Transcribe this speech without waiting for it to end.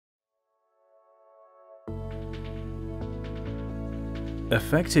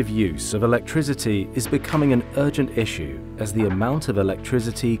Effective use of electricity is becoming an urgent issue as the amount of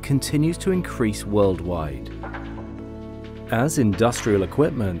electricity continues to increase worldwide. As industrial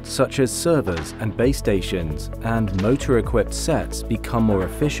equipment such as servers and base stations and motor-equipped sets become more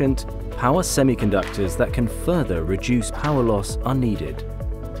efficient, power semiconductors that can further reduce power loss are needed.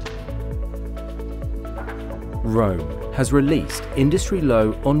 ROHM has released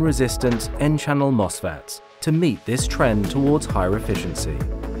industry-low on-resistance N-channel MOSFETs to meet this trend towards higher efficiency.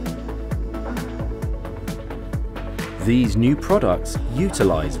 These new products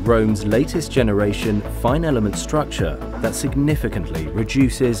utilize ROHM's latest generation fine element structure that significantly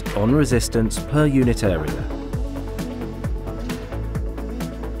reduces on-resistance per unit area.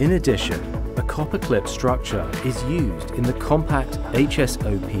 In addition, a copper clip structure is used in the compact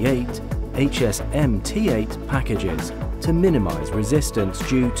HSOP8, HSMT8 packages to minimize resistance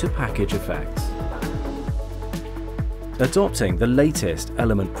due to package effects. Adopting the latest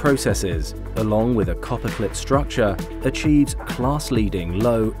element processes, along with a copper clip structure, achieves class-leading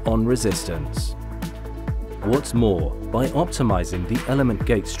low on-resistance. What's more, by optimizing the element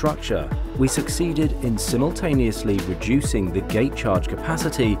gate structure, we succeeded in simultaneously reducing the gate charge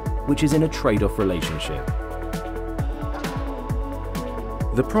capacity, which is in a trade-off relationship.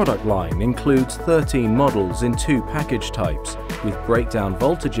 The product line includes 13 models in 2 package types, with breakdown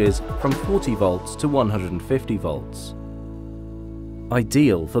voltages from 40 volts to 150 volts.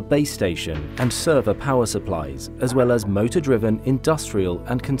 Ideal for base station and server power supplies, as well as motor-driven industrial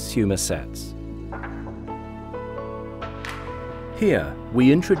and consumer sets. Here,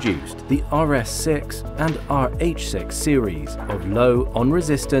 we introduced the RS6 and RH6 series of low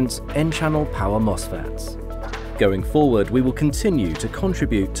on-resistance N-channel power MOSFETs. Going forward, we will continue to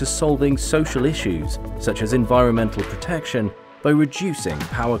contribute to solving social issues, such as environmental protection, by reducing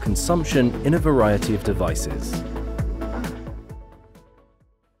power consumption in a variety of devices.